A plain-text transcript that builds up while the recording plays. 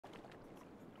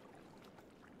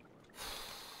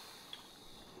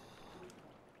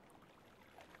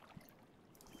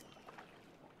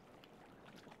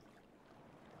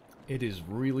It is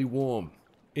really warm.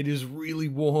 It is really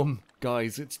warm,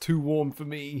 guys. It's too warm for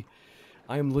me.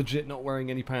 I am legit not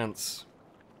wearing any pants.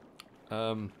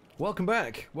 Welcome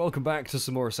back. Welcome back to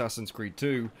some more Assassin's Creed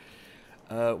 2.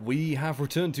 We have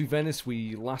returned to Venice.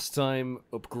 We last time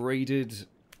upgraded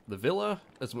the villa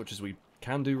as much as we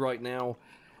can do right now.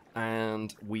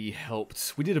 And we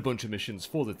did a bunch of missions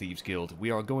for the Thieves Guild. We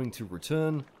are going to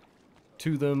return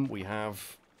to them. We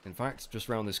have, in fact, just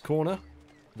around this corner,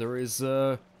 there is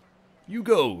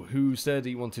Hugo, who said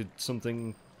he wanted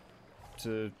something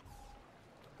to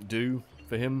do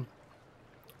for him.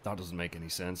 That doesn't make any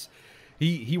sense.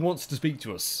 He wants to speak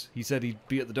to us. He said he'd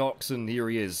be at the docks, and here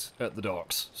he is at the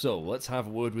docks. So let's have a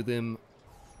word with him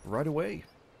right away.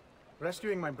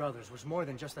 Rescuing my brothers was more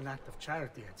than just an act of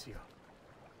charity, Ezio.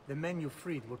 The men you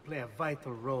freed will play a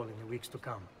vital role in the weeks to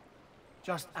come.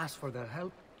 Just ask for their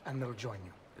help, and they'll join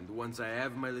you. And once I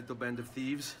have my little band of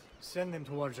thieves? Send them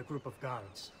towards a group of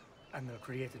guards, and they'll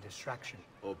create a distraction.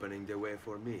 Opening the way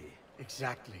for me.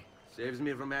 Exactly. Saves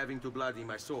me from having to bloody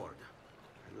my sword.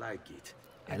 I like it.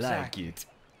 I like it.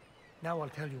 Now I'll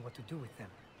tell you what to do with them.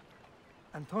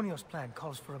 Antonio's plan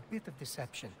calls for a bit of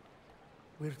deception.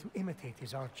 We're to imitate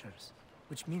his archers,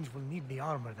 which means we'll need the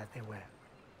armor that they wear.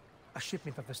 A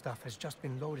shipment of the stuff has just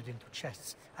been loaded into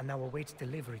chests and now awaits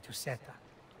delivery to Seta.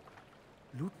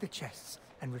 Loot the chests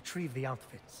and retrieve the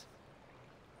outfits.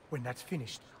 When that's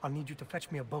finished, I'll need you to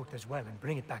fetch me a boat as well and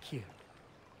bring it back here.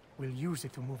 We'll use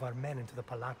it to move our men into the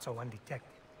palazzo undetected.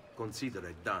 Consider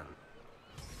it done.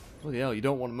 Bloody hell, you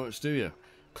don't want much, do you?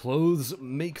 Clothes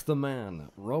make the man.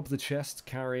 Rob the chest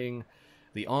carrying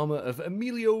the armor of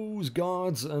Emilio's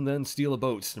guards and then steal a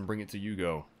boat and bring it to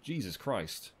Hugo. Jesus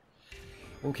Christ.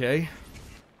 Okay.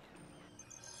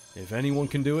 If anyone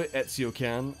can do it, Ezio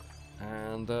can.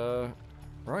 And,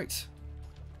 right.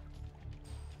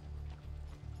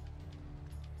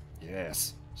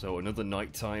 Yes. So another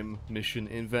nighttime mission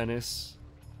in Venice.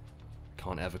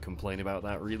 Can't ever complain about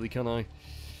that, really, can I?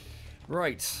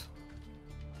 Right.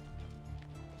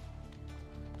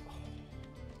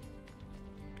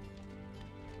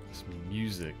 This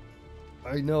music.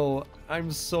 I know,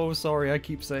 I'm so sorry I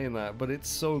keep saying that, but it's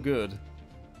so good.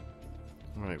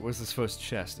 Alright, where's this first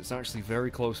chest? It's actually very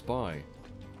close by.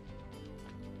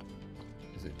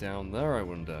 Is it down there, I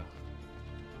wonder?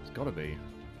 It's gotta be.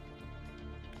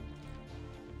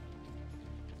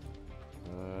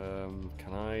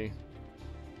 Can I...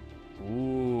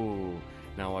 Ooh.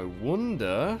 Now I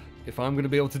wonder if I'm going to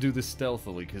be able to do this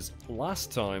stealthily, because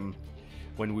last time,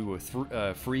 when we were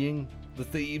freeing the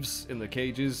thieves in the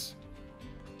cages,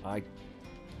 I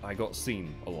got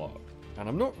seen a lot. And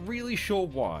I'm not really sure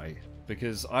why,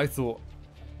 because I thought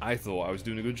I was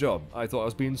doing a good job. I thought I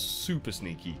was being super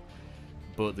sneaky.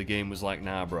 But the game was like,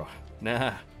 nah bro,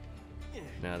 nah.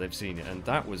 Nah, they've seen it, and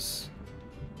that was...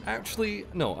 Actually,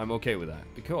 no, I'm okay with that,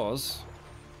 because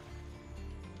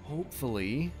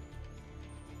hopefully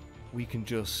we can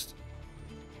just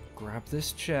grab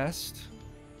this chest.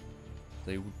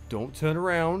 They don't turn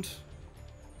around.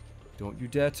 Don't you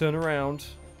dare turn around.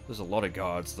 There's a lot of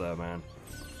guards there, man.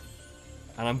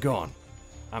 And I'm gone.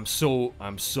 I'm so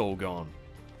gone.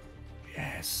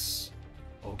 Yes.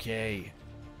 Okay.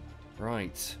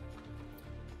 Right.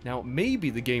 Now,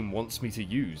 maybe the game wants me to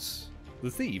use the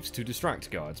thieves to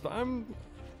distract guards, but I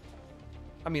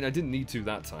mean, I didn't need to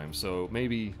that time, so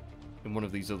maybe in one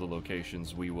of these other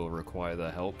locations we will require their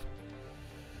help.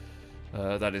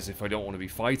 That is, if I don't want to be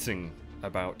fighting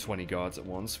about 20 guards at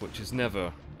once, which is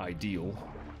never ideal.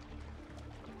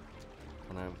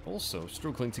 And I'm also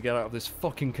struggling to get out of this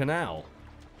fucking canal.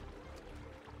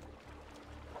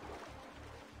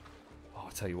 Oh, I'll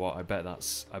tell you what, I bet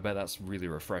that's really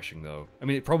refreshing though. I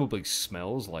mean, it probably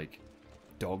smells like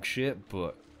dog shit,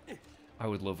 but I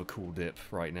would love a cool dip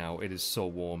right now. It is so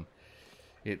warm.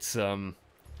 It's a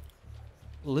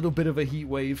little bit of a heat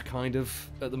wave kind of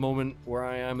at the moment where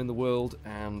I am in the world,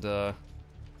 and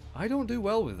I don't do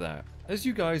well with that. As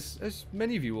you guys, as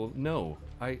many of you will know,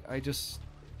 I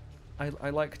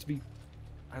like to be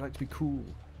cool,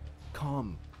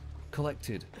 calm,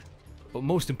 collected, but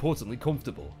most importantly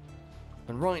comfortable.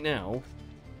 And right now,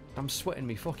 I'm sweating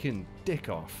me fucking dick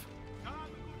off.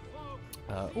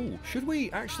 Oh, should we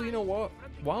actually? You know what?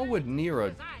 While we're near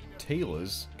a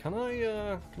tailor's, can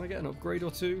I get an upgrade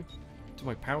or two to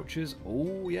my pouches?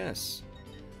 Oh yes.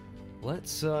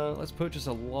 Let's purchase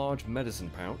a large medicine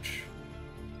pouch.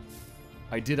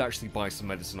 I did actually buy some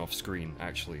medicine off screen,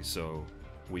 actually, so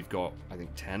we've got, I think,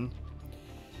 10.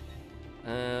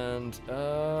 And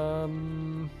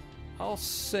I'll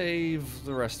save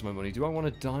the rest of my money. Do I want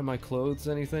to dye my clothes?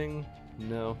 Anything?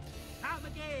 No.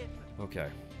 Okay.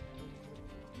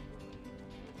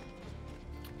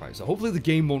 Right, so hopefully the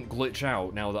game won't glitch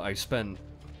out now that I spent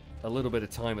a little bit of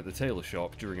time at the tailor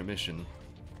shop during a mission.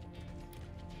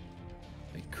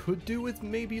 I could do with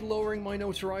maybe lowering my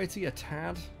notoriety a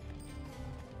tad.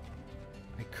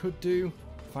 I could do.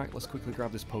 In fact, let's quickly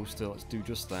grab this poster. Let's do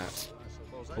just that.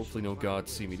 Hopefully no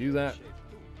guards see me do that.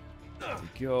 There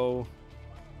we go.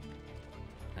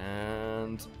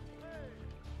 And...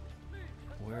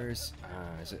 where's...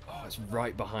 is it... oh, it's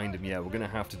right behind him. Yeah, we're going to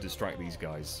have to distract these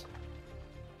guys.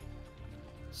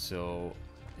 So,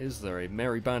 is there a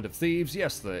merry band of thieves?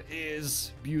 Yes, there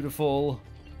is. Beautiful.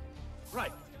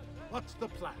 Right. What's the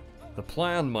plan? The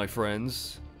plan, my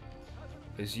friends,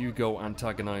 is you go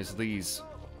antagonize these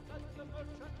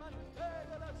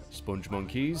sponge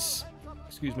monkeys.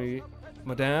 Excuse me,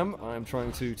 madame. I'm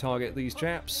trying to target these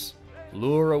chaps.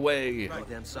 Lure away. Give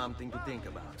them something to think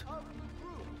about.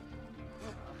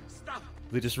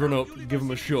 They just run up, give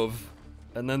them a shove,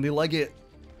 and then they leg it.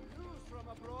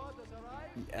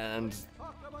 And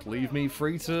leave me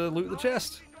free to loot the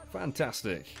chest.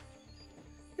 Fantastic.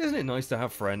 Isn't it nice to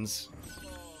have friends?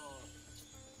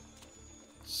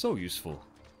 So useful.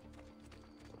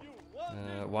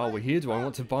 While we're here, do I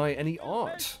want to buy any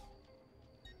art?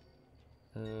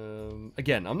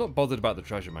 Again, I'm not bothered about the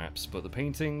treasure maps, but the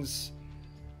paintings...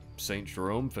 St.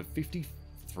 Jerome for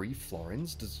 53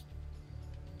 florins? Does...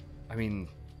 I mean...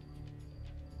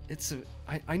 it's a...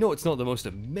 I know it's not the most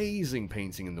amazing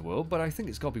painting in the world, but I think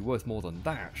it's got to be worth more than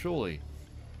that, surely.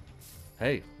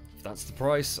 Hey, if that's the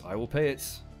price, I will pay it.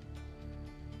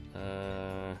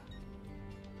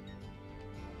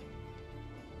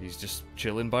 He's just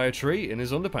chilling by a tree in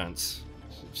his underpants.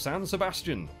 San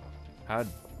Sebastian had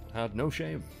no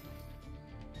shame.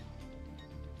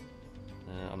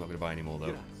 I'm not going to buy any more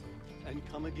though. And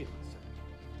come again,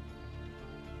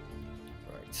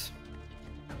 Right.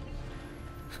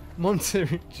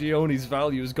 Monterigione's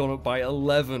value has gone up by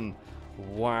 11.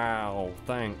 Wow,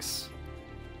 thanks.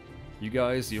 You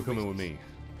guys, you're coming with me.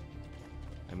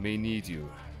 I may need you.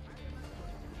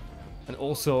 And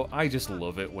also, I just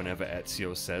love it whenever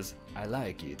Ezio says, I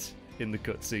like it, in the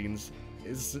cutscenes.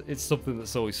 It's something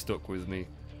that's always stuck with me.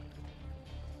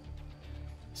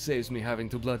 Saves me having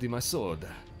to bloody my sword.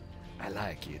 I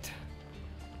like it.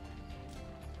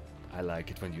 I like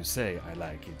it when you say I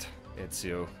like it,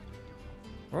 Ezio.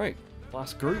 Right,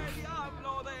 last group.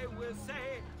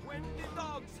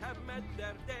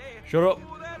 Shut up.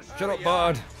 Shut up,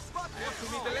 Bard.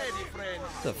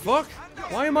 The fuck?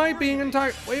 Why am I being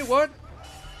attacked? Wait, what?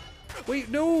 Wait,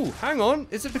 no! Hang on!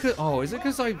 Is it because... oh, is it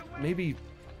because I maybe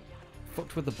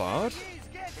fucked with the Bard?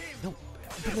 No,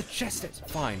 open the chest. It's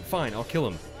fine, fine, I'll kill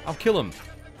him. I'll kill him.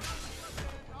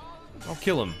 I'll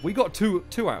kill him. We got two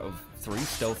out of 3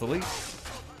 stealthily.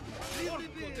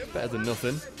 Better than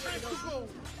nothing.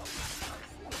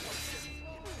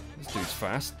 This dude's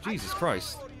fast. Jesus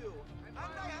Christ.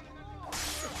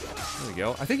 There we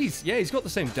go. I think he's... yeah, he's got the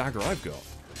same dagger I've got.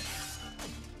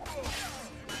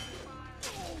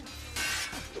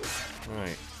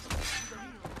 Right.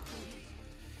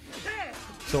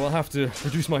 So I'll have to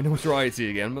reduce my notoriety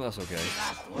again, but that's okay.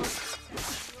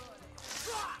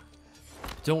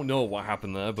 Don't know what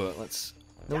happened there, but let's...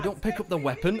 no, don't pick up the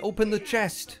weapon. Open the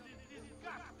chest.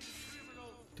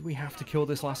 Do we have to kill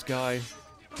this last guy?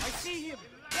 I see him.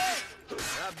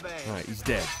 Right, he's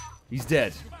dead. He's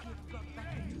dead.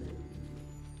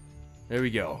 There we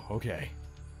go. Okay.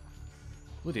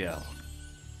 Bloody hell.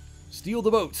 Steal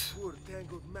the boat.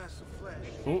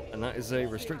 Oh, and that is a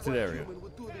restricted area.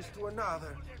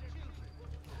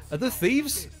 Are the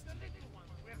thieves?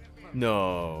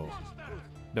 No.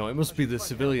 No, it must be the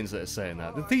civilians that are saying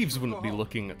that. The thieves wouldn't be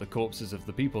looking at the corpses of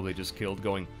the people they just killed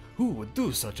going, who would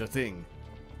do such a thing?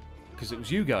 Because it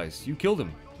was you guys. You killed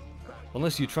him.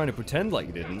 Unless you're trying to pretend like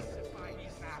you didn't.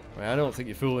 Right, I don't think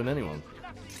you're fooling anyone.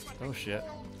 Oh shit.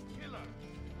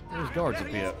 There's guards up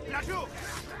here.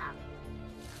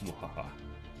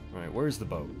 Right, where's the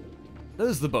boat?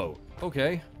 There's the boat.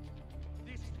 Okay.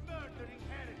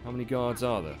 How many guards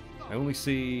are there? I only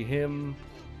see him.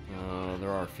 There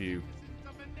are a few.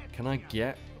 Can I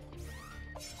get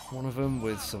one of them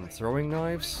with some throwing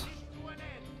knives?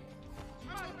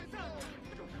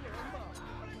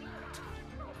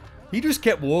 He just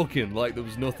kept walking like there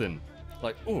was nothing.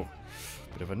 Like, oh,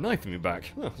 bit of a knife in my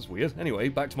back. Oh, that's weird. Anyway,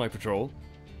 back to my patrol.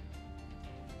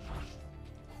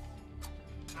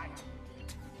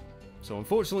 So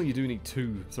unfortunately you do need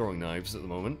 2 throwing knives at the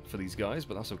moment for these guys,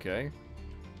 but that's okay.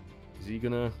 Is he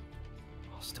gonna...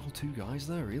 oh, still 2 guys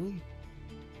there, really?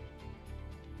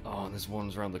 Oh, and there's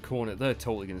one's around the corner. They're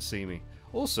totally gonna see me.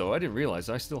 Also, I didn't realize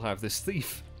I still have this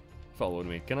thief following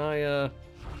me. Can I,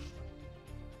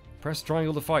 press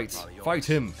triangle to fight. Fight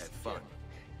him.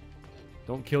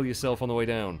 Don't kill yourself on the way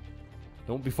down.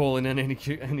 Don't be falling in any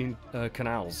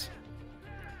canals.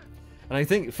 And I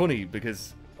think, funny,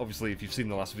 because obviously if you've seen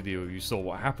the last video, you saw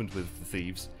what happened with the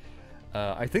thieves.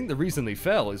 I think the reason they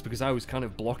fell is because I was kind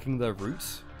of blocking their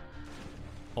route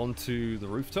onto the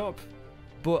rooftop.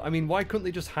 But, I mean, why couldn't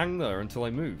they just hang there until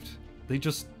I moved? They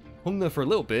just hung there for a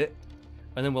little bit,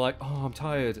 and then were like, oh, I'm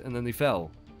tired, and then they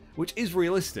fell. Which is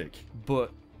realistic,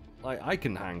 but, like, I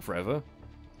can hang forever.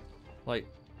 Like,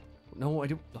 no, I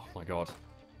don't. Oh my god.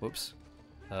 Whoops.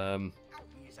 No.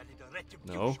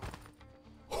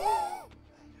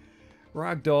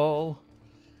 Ragdoll.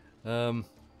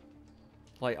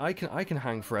 Like, I can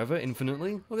hang forever,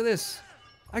 infinitely. Look at this.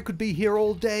 I could be here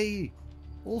all day.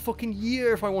 All fucking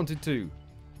year if I wanted to.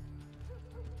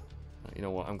 You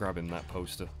know what? I'm grabbing that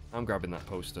poster. I'm grabbing that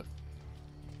poster.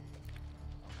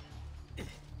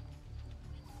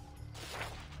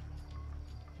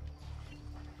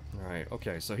 Alright,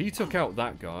 okay, so he took out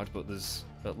that guard, but there's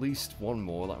at least one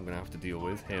more that I'm going to have to deal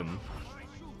with. Him.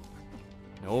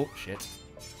 Oh, shit.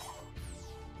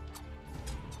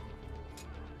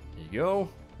 There you go.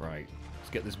 Right, let's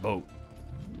get this boat.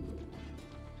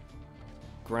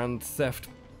 Grand Theft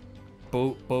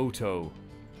Boto.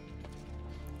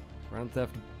 Grand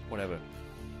Theft... whatever.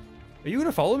 Are you going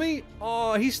to follow me?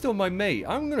 Oh, he's still my mate.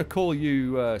 I'm going to call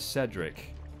you,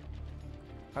 Cedric.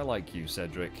 I like you,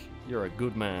 Cedric. You're a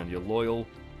good man. You're loyal.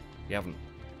 You haven't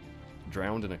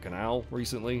drowned in a canal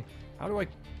recently. How do I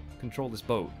control this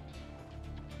boat?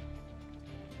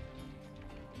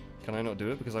 Can I not do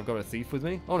it because I've got a thief with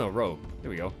me? Oh no, row. Here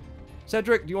we go.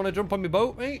 Cedric, do you want to jump on my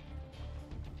boat, mate?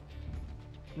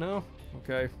 No?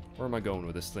 Okay. Where am I going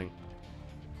with this thing?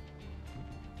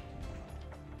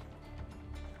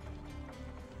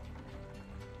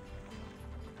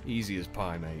 Easy as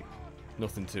pie, mate.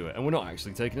 Nothing to it. And we're not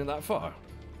actually taking it that far.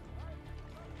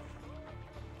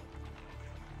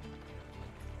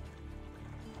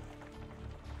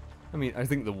 I mean, I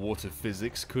think the water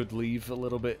physics could leave a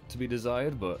little bit to be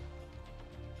desired, but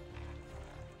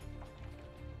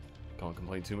can't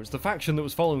complain too much. The faction that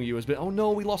was following you has been... Oh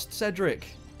no, we lost Cedric!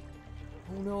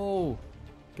 Oh no!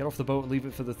 Get off the boat and leave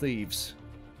it for the thieves.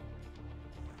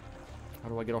 How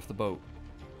do I get off the boat?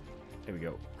 Here we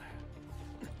go.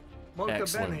 Molto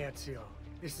Excellent. bene, Ezio.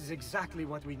 This is exactly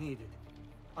what we needed.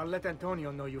 I'll let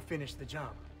Antonio know you finished the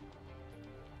job.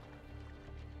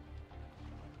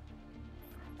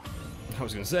 I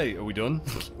was gonna say, are we done?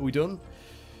 Are we done?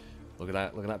 Look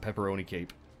at that pepperoni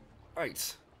cape.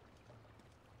 Right.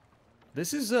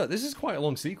 This is quite a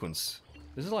long sequence.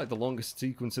 This is like the longest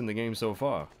sequence in the game so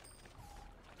far.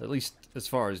 At least as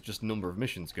far as just number of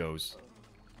missions goes.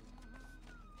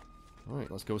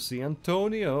 Alright, let's go see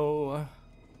Antonio.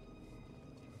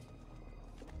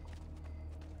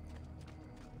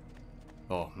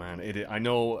 Oh man, I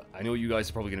know you guys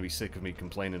are probably going to be sick of me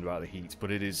complaining about the heat, but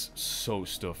it is so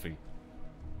stuffy.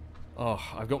 Oh,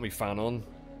 I've got my fan on.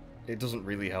 It doesn't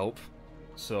really help.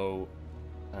 So,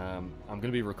 I'm going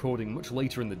to be recording much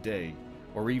later in the day,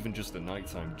 or even just at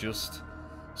nighttime, just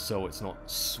so it's not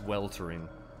sweltering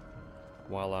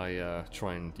while I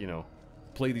try and, you know,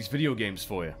 play these video games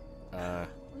for you.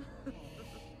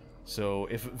 So,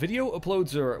 if video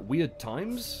uploads are at weird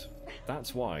times,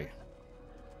 that's why.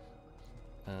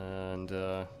 And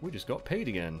we just got paid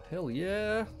again. Hell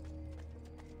yeah!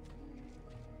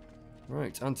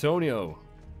 Right, Antonio.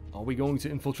 Are we going to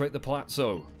infiltrate the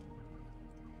Palazzo?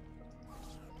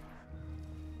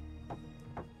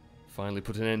 Finally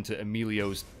put an end to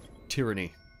Emilio's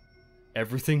tyranny.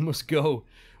 Everything must go.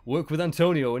 Work with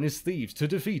Antonio and his thieves to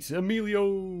defeat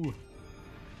Emilio!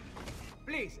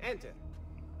 Please, enter.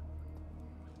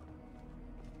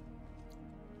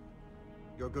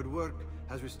 Your good work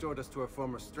has restored us to our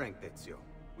former strength, Ezio.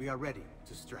 We are ready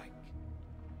to strike.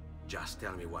 Just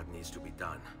tell me what needs to be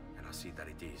done, and I'll see that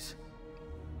it is.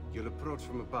 You'll approach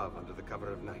from above under the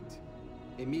cover of night.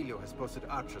 Emilio has posted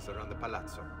archers around the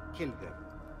palazzo. Kill them,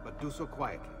 but do so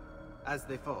quietly. As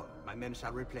they fall, my men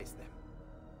shall replace them.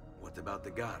 What about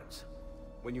the guards?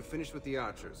 When you finish with the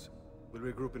archers, we'll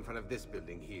regroup in front of this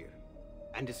building here,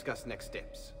 and discuss next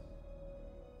steps.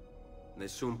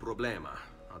 Nessun problema.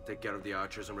 I'll take care of the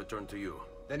archers and return to you.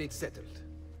 Then it's settled.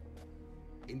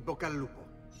 In bocca al lupo.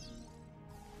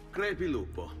 Crepi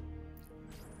lupo.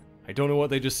 I don't know what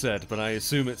they just said, but I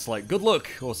assume it's like, good luck,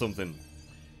 or something.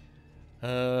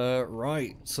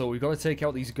 Right. So we've got to take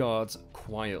out these guards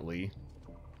quietly.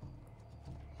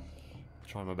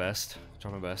 Try my best.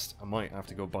 Try my best. I might have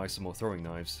to go buy some more throwing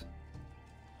knives.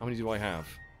 How many do I have?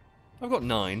 I've got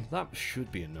 9. That should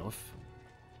be enough.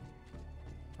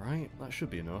 Right? That should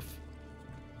be enough.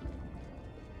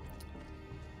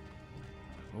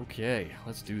 Okay,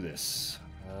 let's do this.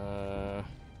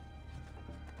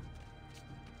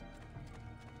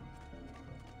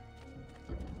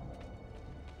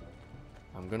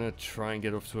 I'm gonna try and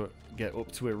get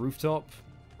up to a rooftop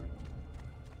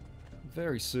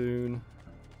very soon.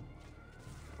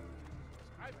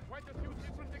 I've quite a few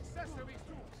different accessories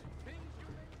too. Things you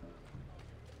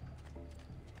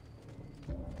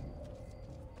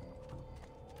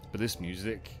But this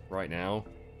music right now,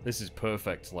 this is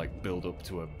perfect, like, build up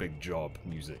to a big job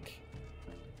music.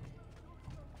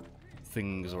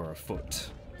 Things are afoot.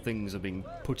 Things are being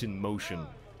put in motion.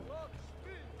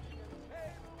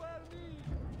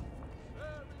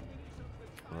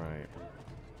 Right.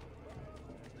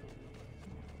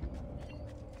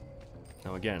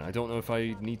 Now again, I don't know if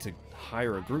I need to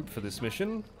hire a group for this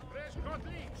mission.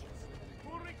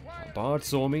 That bard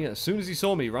saw me. As soon as he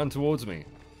saw me, he ran towards me.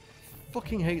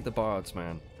 Fucking hate the bards,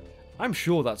 man. I'm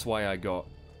sure that's why I got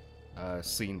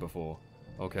seen before.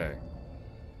 Okay.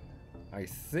 I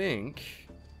think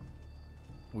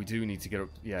we do need to get up...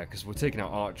 Yeah, because we're taking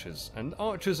out archers. And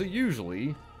archers are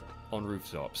usually on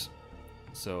rooftops.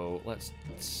 So let's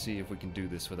see if we can do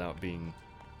this without being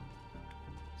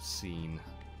seen.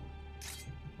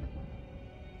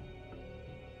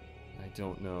 I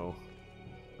don't know.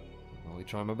 I'll only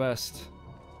try my best.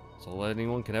 That's all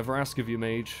anyone can ever ask of you,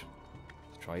 mage.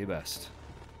 Try your best.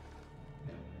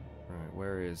 Right,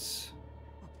 where is...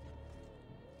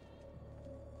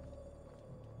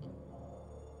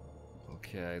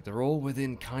 Okay, they're all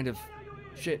within kind of...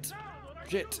 Shit.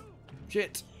 Shit.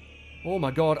 Shit. Oh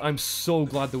my god, I'm so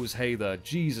glad there was hay there.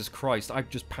 Jesus Christ, I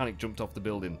just panic jumped off the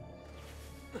building.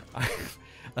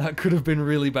 That could have been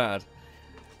really bad.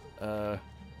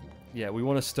 Yeah, we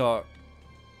want to start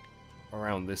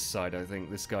around this side, I think.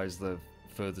 This guy's the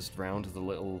furthest round of the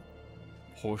little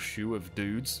horseshoe of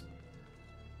dudes.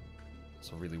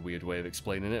 It's a really weird way of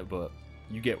explaining it, but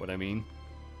you get what I mean.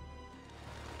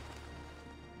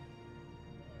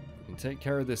 We can take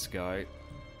care of this guy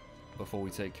before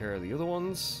we take care of the other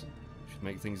ones. Should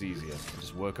make things easier.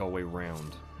 Just work our way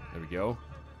round. There we go.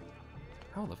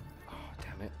 How the... Oh,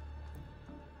 damn it.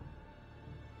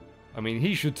 I mean,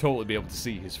 he should totally be able to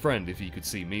see his friend if he could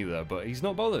see me there, but he's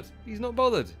not bothered. He's not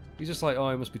bothered. He's just like, oh,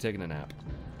 I must be taking a nap.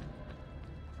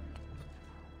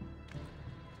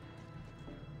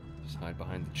 Just hide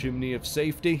behind the chimney of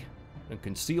safety and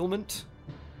concealment.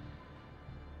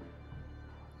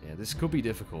 Yeah, this could be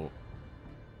difficult.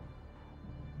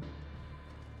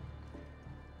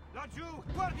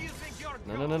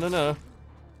 No.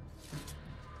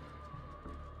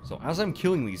 So as I'm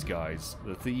killing these guys,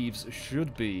 the thieves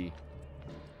should be...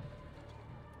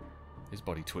 His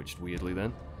body twitched weirdly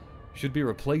then. Should be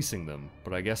replacing them,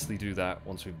 but I guess they do that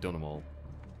once we've done them all.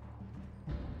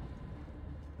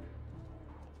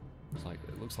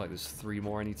 It looks like there's 3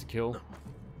 more I need to kill.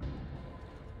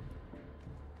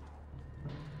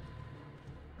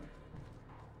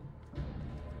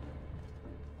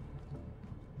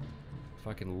 If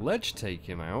I can ledge take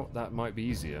him out, that might be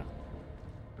easier.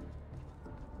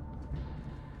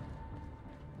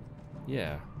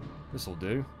 Yeah, this'll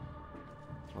do.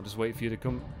 I'll just wait for you to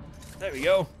come. There we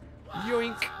go.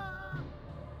 Yoink.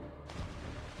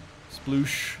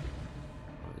 Sploosh.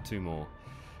 Right, 2 more.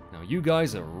 Now you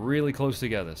guys are really close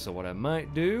together, so what I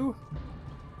might do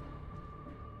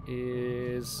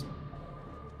is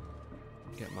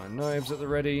get my knives at the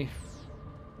ready.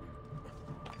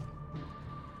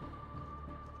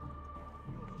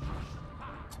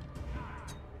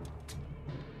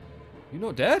 You're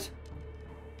not dead?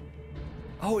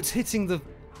 Oh, it's hitting the...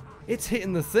 It's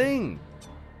hitting the thing!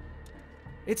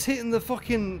 It's hitting the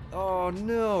fucking... Oh,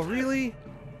 no, really?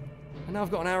 And now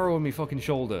I've got an arrow in my fucking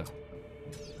shoulder.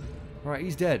 Right,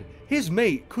 he's dead. His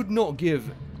mate could not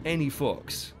give any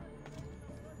fucks.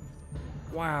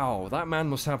 Wow, that man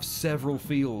must have several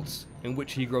fields in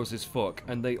which he grows his fuck,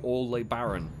 and they all lay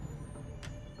barren.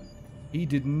 He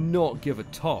did not give a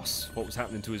toss what was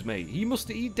happening to his mate. He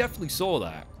definitely saw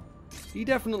that. He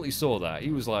definitely saw that.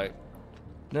 He was like,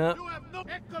 nah,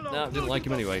 didn't like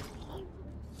him anyway.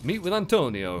 Meet with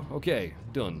Antonio. Okay,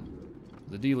 done.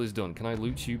 The deal is done. Can I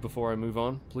loot you before I move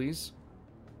on, please?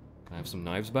 Can I have some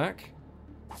knives back?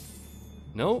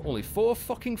 No? Only 4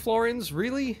 fucking florins?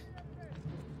 Really?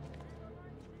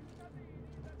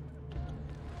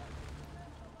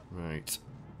 Right.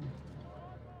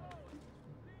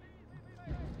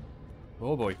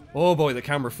 Oh boy. Oh boy, the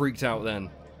camera freaked out then.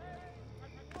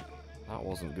 That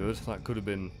wasn't good. That could have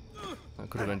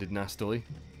ended nastily.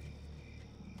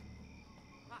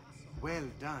 Well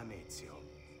done, Ezio.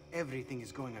 Everything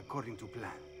is going according to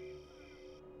plan.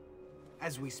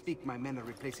 As we speak, my men are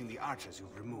replacing the archers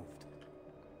you've removed.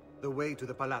 The way to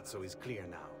the palazzo is clear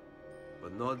now.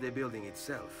 But not the building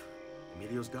itself.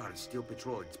 Emilio's guards still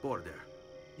patrol its border.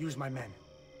 Use my men.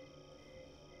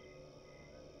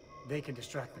 They can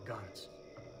distract the guards.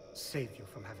 Save you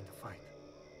from having to fight.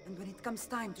 And when it comes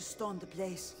time to storm the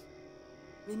place,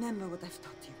 remember what I've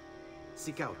taught you.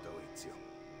 Seek out, Ezio.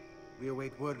 We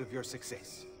await word of your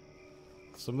success.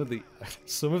 Some of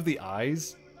the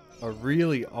eyes are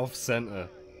really off center.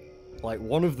 Like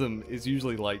one of them is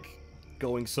usually like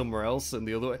going somewhere else, and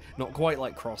the other way, not quite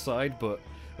like cross-eyed, but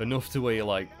enough to where you're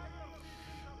like,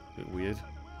 a bit weird.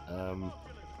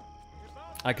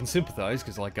 I can sympathize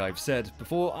because, like I've said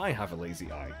before, I have a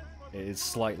lazy eye. It is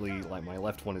slightly like my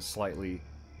left one is slightly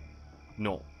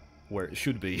not where it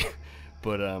should be,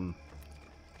 but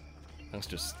that's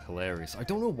just hilarious. I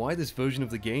don't know why this version of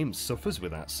the game suffers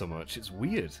with that so much. It's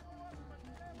weird.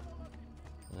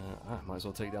 Might as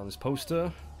well take down this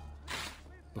poster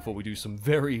before we do some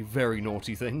very, very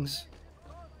naughty things.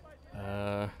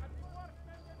 Right,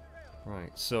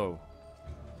 so...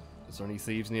 is there any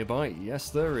thieves nearby? Yes,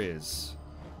 there is.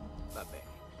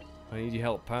 I need your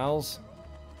help, pals.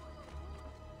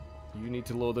 You need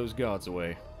to lure those guards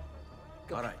away.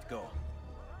 Alright, go.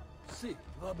 Get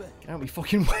out of me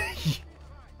fucking way!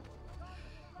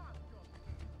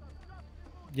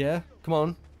 Yeah, come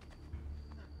on.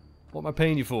 What am I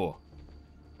paying you for?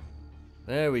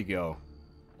 There we go.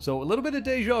 So, a little bit of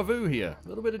deja vu here. A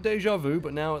little bit of deja vu,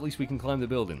 but now at least we can climb the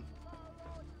building.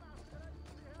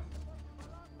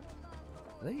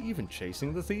 Are they even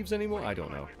chasing the thieves anymore? I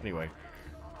don't know. Anyway.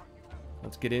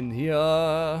 Let's get in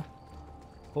here.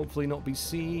 Hopefully not be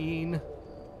seen.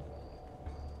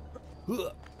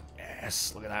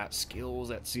 Yes, look at that. Skills,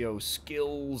 Ezio.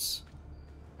 Skills.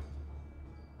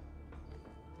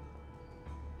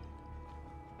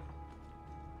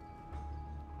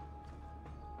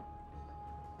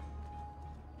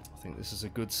 I think this is a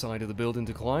good side of the building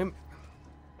to climb.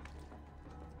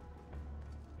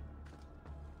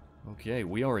 Okay,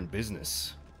 we are in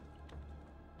business.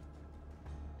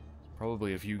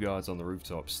 Probably a few guards on the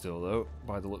rooftop still, though,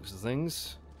 by the looks of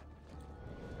things.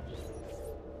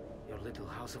 Your little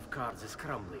house of cards is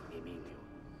crumbling, Emilio.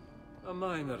 A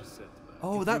minor setback.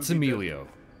 Oh, It that's will be Emilio. dealt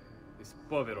with. This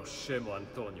povero scemo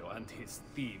Antonio and his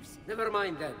thieves. Never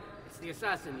mind then. It's the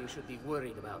assassin you should be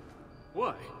worried about.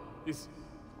 Why? Is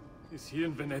he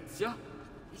in Venezia?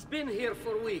 He's been here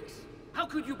for weeks. How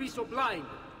could you be so blind?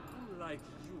 Unlike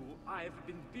you, I've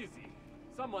been busy.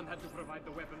 Someone had to provide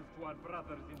the weapons to our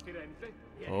brothers in Firenze.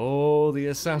 Oh, the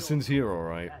assassin's here,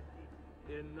 alright.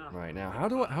 Enough. Right, now,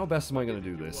 how best am I going to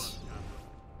do this?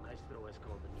 Maestro has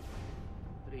called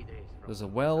the meeting. 3 days from There's a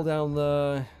well down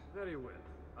there. Very well.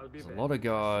 I'll be There's back. a lot of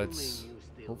guards.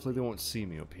 Hopefully they won't see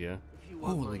me up here.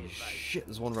 Holy shit,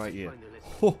 there's one right here.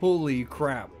 Holy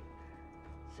crap.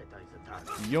 Seta is a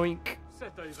target. Yoink.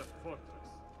 Seta is a fortress.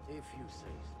 If you say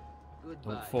so.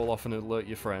 Goodbye. Don't fall off and alert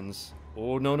your friends.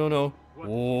 Oh, no, no, no.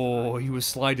 Oh, he was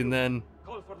sliding then.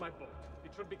 Call for my boat.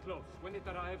 It should be close. When it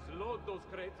arrives, load those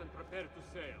crates and prepare to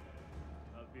sail.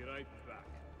 I'll be right back.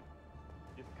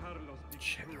 If Carlos digs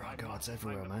Shit, through, there are I guards must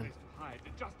everywhere, find a man. place to hide,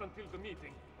 just until the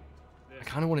meeting. I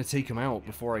kind of want to take him out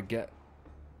before I get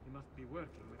He must be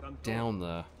working with Antonio. down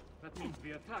there. That means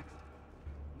we attack.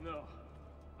 No.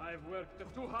 I've worked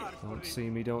too hard for Don't this. see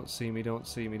me, don't see me, don't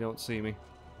see me, don't see me.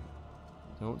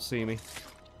 Don't see me.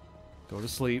 Go to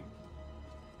sleep.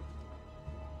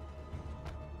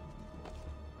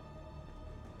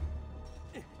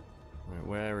 Right,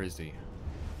 where is he?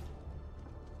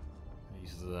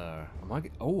 He's there.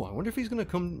 Oh, I wonder if he's going to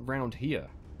come round here.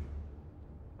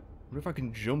 I wonder if I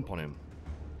can jump on him.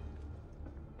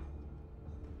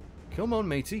 Come on,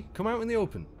 matey. Come out in the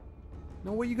open.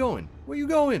 No, where you going? Where you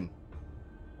going?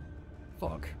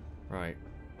 Fuck. Right.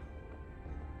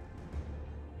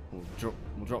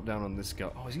 We'll drop down on this guy.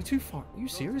 Oh, is he too far? Are you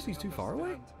serious? He's too far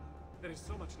away? There is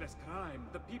so much less crime.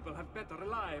 The people have better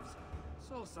lives.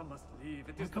 So some must leave.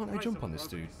 It Why is the can't I price jump of on this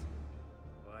dude?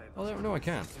 progress. Why, Oh, no, I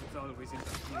can. It's always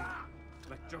interfering.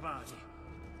 Like Giovanni.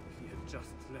 If he had just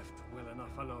left well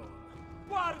enough alone.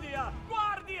 Guardia!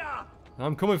 Guardia!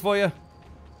 I'm coming for you.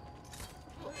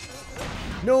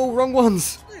 No, wrong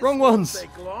ones. Wrong ones.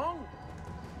 Take long?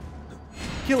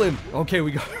 Kill him. Okay,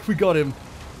 we got him.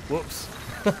 Whoops.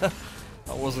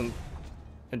 That wasn't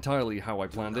entirely how I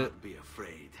planned it. Don't be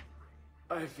afraid.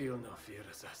 I feel no fear,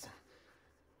 assassin.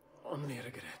 Only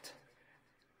regret.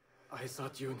 I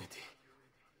sought unity,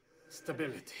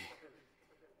 stability,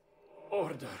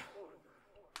 order.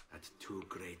 At too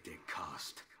great a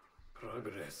cost.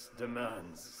 Progress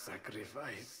demands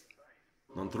sacrifice.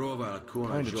 Non trova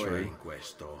alcuna Kinda gioia true. in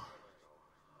questo,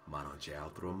 ma non c'è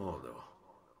altro modo.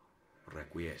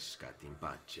 Requiescat in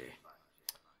pace.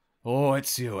 Oh,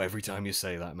 Ezio, every time you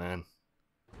say that, man.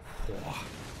 Oh.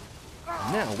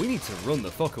 Now we need to run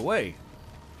the fuck away.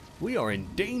 We are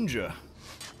in danger.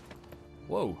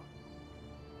 Whoa.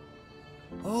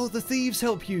 Oh, the thieves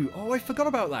help you. Oh, I forgot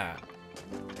about that.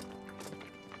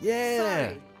 Yeah.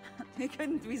 Sorry. I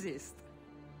couldn't resist.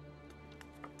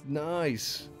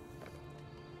 Nice.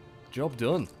 Job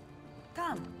done.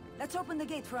 Come, let's open the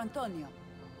gate for Antonio.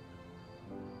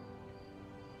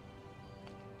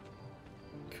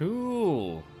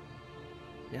 Cool.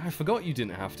 Yeah, I forgot you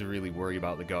didn't have to really worry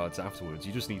about the guards afterwards.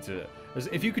 You just need to...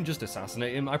 If you can just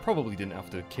assassinate him, I probably didn't have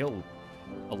to kill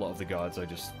a lot of the guards I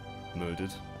just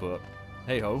murdered, but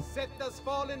hey-ho. Set has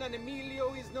fallen and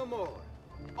Emilio is no more.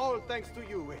 All thanks to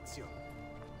you, Ezio.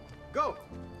 Go!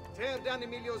 Tear down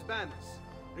Emilio's banners.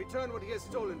 Return what he has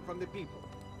stolen from the people.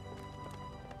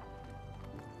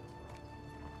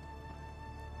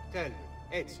 Tell me,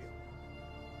 Ezio.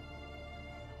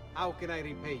 How can I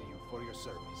repay you for your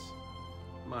service?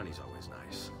 Money's always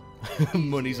nice.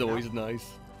 Money's always nice.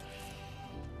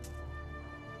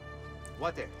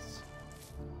 What else?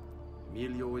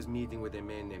 Emilio is meeting with a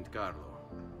man named Carlo.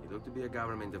 He looked to be a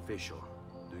government official.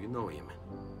 Do you know him?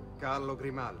 Carlo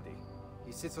Grimaldi.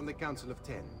 He sits on the Council of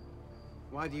Ten.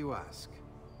 Why do you ask?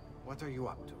 What are you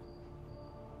up to?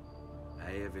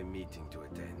 I have a meeting to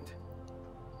attend.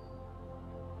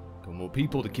 Got more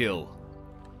people to kill.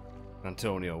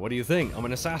 Antonio, what do you think? I'm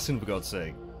an assassin, for God's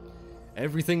sake.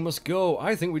 Everything must go.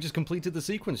 I think we just completed the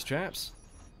sequence, chaps.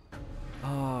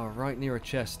 Ah, right near a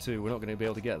chest, too. We're not going to be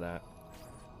able to get that.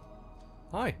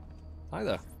 Hi. Hi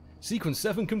there. Sequence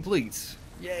 7 complete.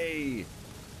 Yay!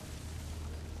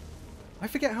 I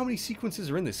forget how many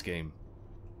sequences are in this game.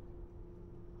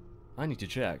 I need to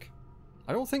check.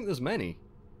 I don't think there's many.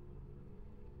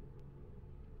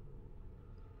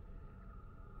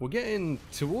 We're getting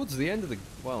towards the end of the...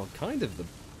 well, kind of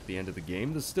the end of the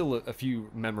game. There's still a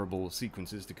few memorable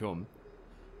sequences to come.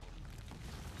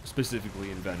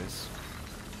 Specifically in Venice.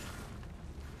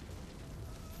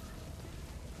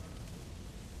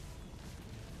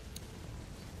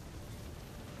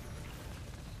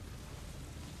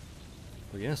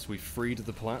 But yes, we freed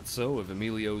the palazzo of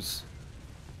Emilio's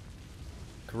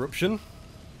corruption.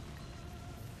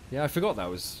 Yeah, I forgot that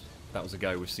was a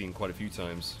guy we've seen quite a few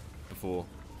times before.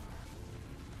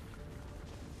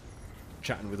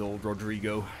 Chatting with old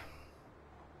Rodrigo.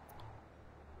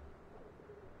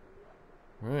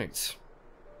 Right.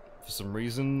 For some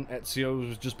reason,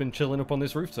 Ezio's just been chilling up on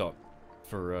this rooftop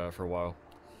for a while.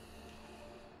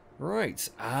 Right,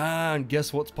 and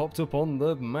guess what's popped up on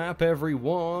the map,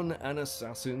 everyone? An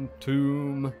assassin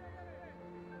tomb.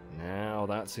 Now,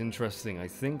 that's interesting. I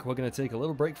think we're going to take a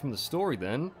little break from the story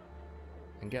then,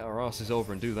 and get our asses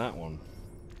over and do that one.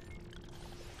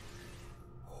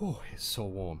 Oh, it's so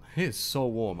warm. It's so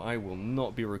warm. I will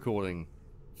not be recording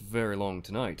very long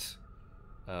tonight.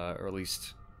 Or at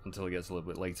least until it gets a little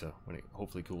bit later, when it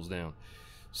hopefully cools down.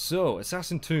 So,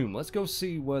 Assassin Tomb. Let's go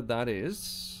see where that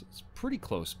is. It's pretty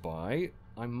close by.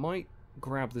 I might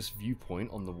grab this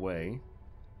viewpoint on the way.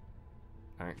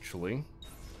 Actually.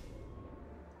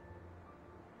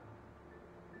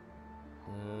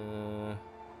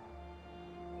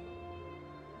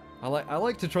 I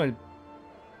like to try and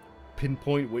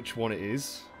pinpoint which one it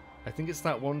is. I think it's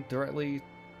that one directly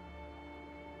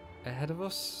ahead of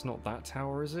us. It's not that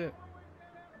tower, is it?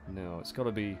 No, it's got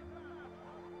to be.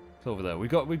 It's over there. We've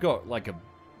got like a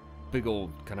big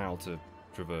old canal to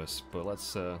traverse, but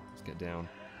let's get down.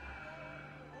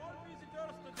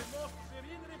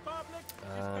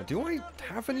 Do I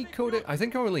have any codex? I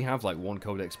think I only have like one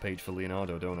codex page for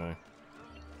Leonardo, don't I?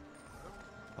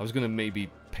 I was gonna maybe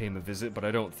pay him a visit, but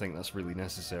I don't think that's really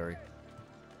necessary.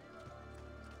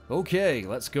 Okay,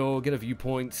 let's go get a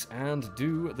viewpoint and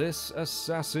do this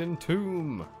assassin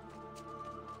tomb.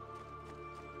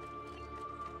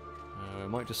 I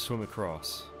might just swim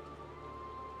across.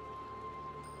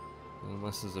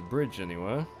 Unless there's a bridge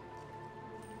anywhere.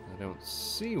 I don't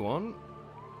see one.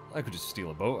 I could just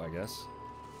steal a boat, I guess.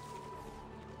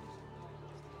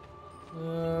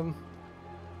 No,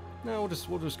 we'll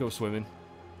just go swimming.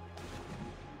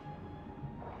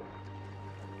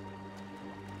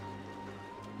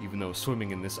 Even though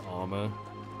swimming in this armor,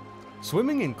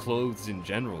 swimming in clothes in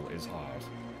general is hard.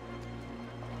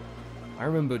 I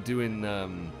remember doing,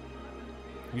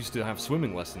 used to have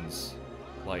swimming lessons,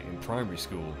 like in primary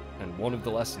school, and one of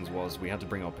the lessons was we had to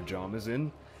bring our pajamas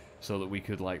in, so that we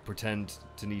could like pretend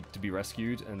to need to be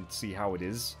rescued and see how it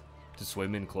is to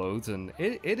swim in clothes, and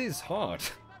it is hard.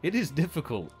 It is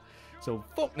difficult. So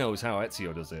fuck knows how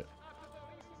Ezio does it.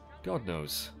 God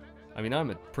knows. I mean, I'm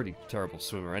a pretty terrible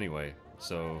swimmer anyway,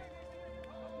 so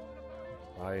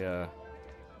I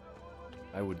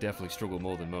would definitely struggle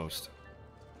more than most.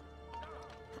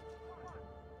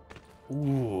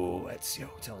 Ooh, Ezio,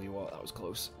 tell you what, that was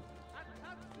close.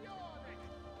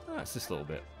 Ah, it's this little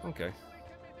bit. Okay.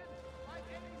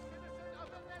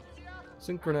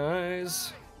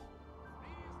 Synchronize.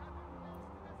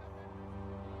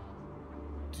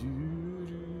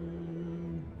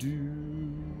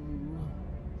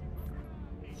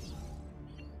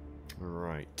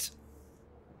 Right.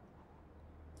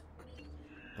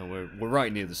 And we're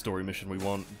right near the story mission we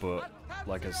want, but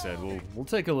like I said, we'll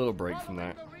take a little break from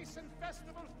that.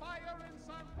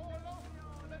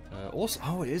 Also,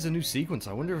 oh, it is a new sequence.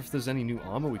 I wonder if there's any new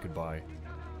armor we could buy.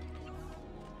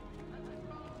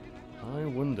 I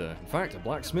wonder. In fact, a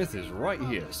blacksmith is right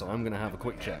here, so I'm gonna have a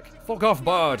quick check. Fuck off,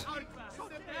 Bard!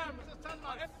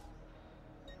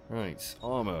 Right,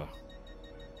 armor.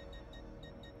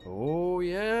 Oh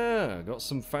yeah, got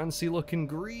some fancy looking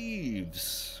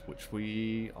greaves, which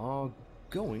we are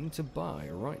going to buy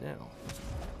right now.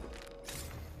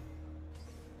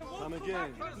 Come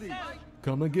again, please.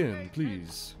 Come again,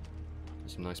 please.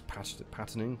 Some nice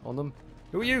patterning on them.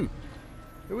 Who are you?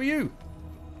 Who are you?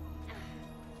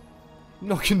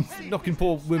 Knocking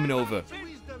poor women over.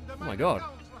 Oh my god.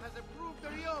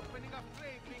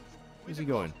 Where's he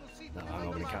going? No, I'm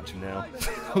not going to catch him now.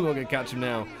 I'm not going to catch him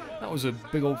now. That was a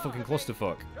big old fucking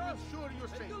clusterfuck.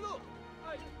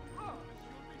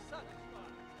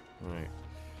 Right.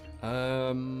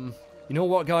 You know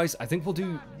what, guys? I think we're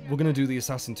going to do the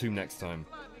Assassin Tomb next time.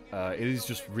 It is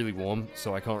just really warm,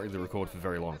 so I can't really record for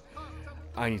very long.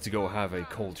 I need to go have a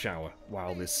cold shower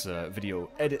while this video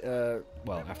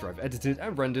well, after I've edited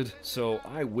and rendered. So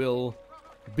I will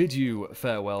bid you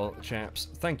farewell, chaps.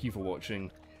 Thank you for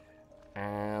watching.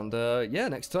 And yeah,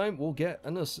 next time we'll get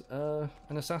an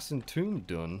Assassin Tomb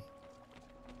done.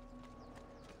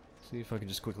 See if I can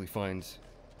just quickly find.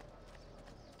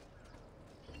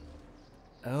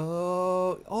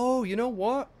 Oh, you know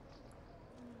what?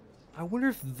 I wonder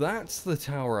if that's the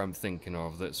tower I'm thinking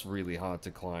of that's really hard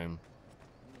to climb.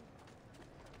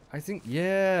 I think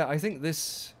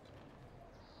this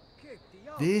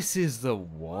is the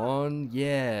one.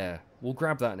 Yeah, we'll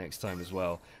grab that next time as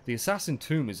well. The Assassin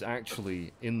Tomb is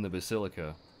actually in the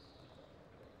Basilica.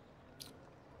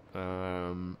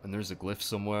 And there's a glyph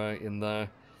somewhere in there.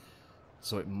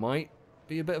 So it might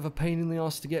be a bit of a pain in the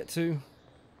arse to get to.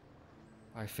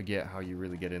 I forget how you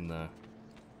really get in there.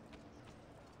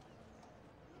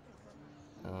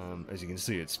 As you can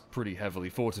see, it's pretty heavily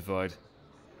fortified.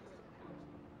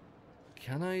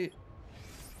 Can I... I'm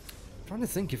trying to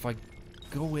think if I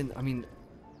go in... I mean,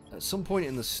 at some point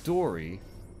in the story,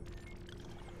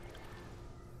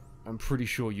 I'm pretty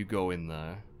sure you go in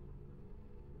there.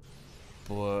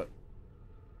 But...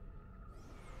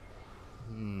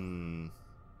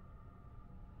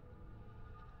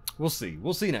 We'll see.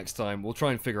 We'll see next time. We'll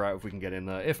try and figure out if we can get in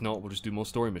there. If not, we'll just do more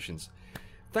story missions.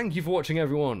 Thank you for watching,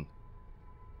 everyone.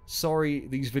 Sorry,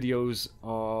 these videos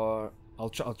are... I'll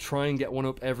try and get one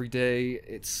up every day.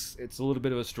 It's a little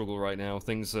bit of a struggle right now.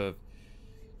 Things are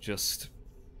just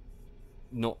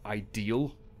not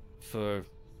ideal for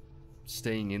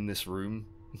staying in this room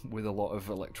with a lot of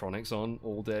electronics on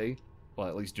all day. Well,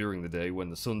 at least during the day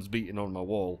when the sun's beating on my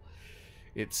wall.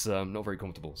 It's not very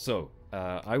comfortable. So,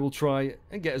 I will try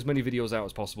and get as many videos out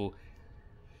as possible.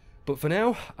 But for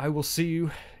now, I will see you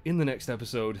in the next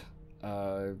episode.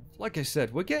 Like I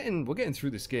said, we're getting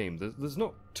through this game. There's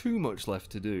not too much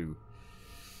left to do.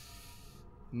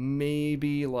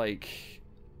 Maybe like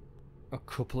a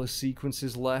couple of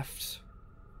sequences left.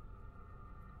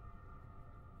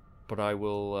 But I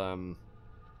will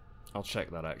I'll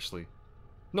check that actually.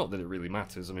 Not that it really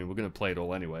matters. I mean, we're going to play it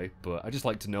all anyway, but I just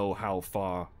like to know how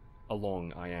far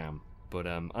along I am. But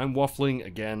I'm waffling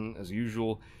again as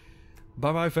usual.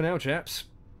 Bye bye for now, chaps.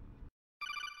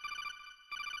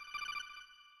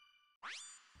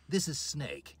 This is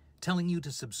Snake, telling you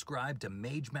to subscribe to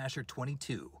Mage Masher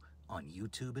 22 on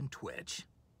YouTube and Twitch.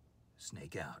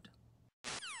 Snake out.